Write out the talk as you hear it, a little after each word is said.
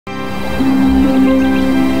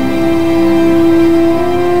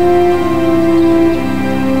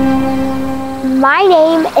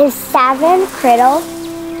is Savin Criddle.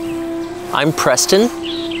 I'm Preston.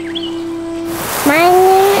 My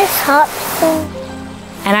name is Hobson.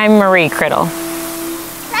 And I'm Marie Criddle.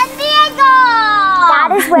 San Diego! That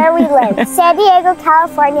is where we live. San Diego,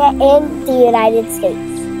 California, in the United States.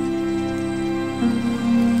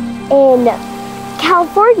 In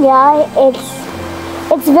California,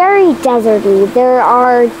 it's very deserty. There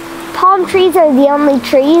are palm trees are the only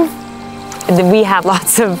trees. We have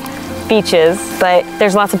lots of beaches, but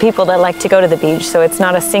there's lots of people that like to go to the beach, so it's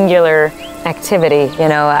not a singular activity. You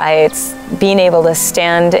know, it's being able to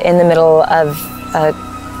stand in the middle of a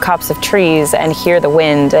copse of trees and hear the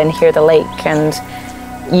wind and hear the lake, and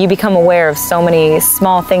you become aware of so many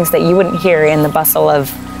small things that you wouldn't hear in the bustle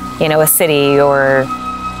of, you know, a city. Or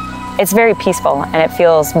it's very peaceful and it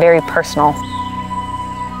feels very personal.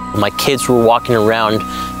 My kids were walking around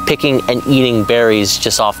picking and eating berries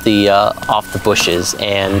just off the bushes,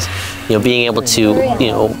 and being able to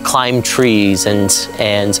climb trees and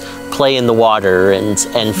play in the water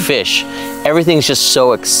and fish. Everything's just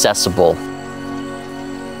so accessible.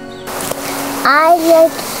 I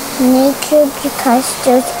like nature because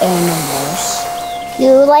there's animals.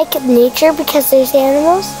 You like nature because there's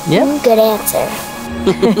animals? Yeah. Good answer.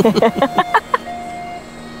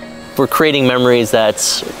 We're creating memories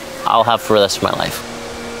that I'll have for the rest of my life.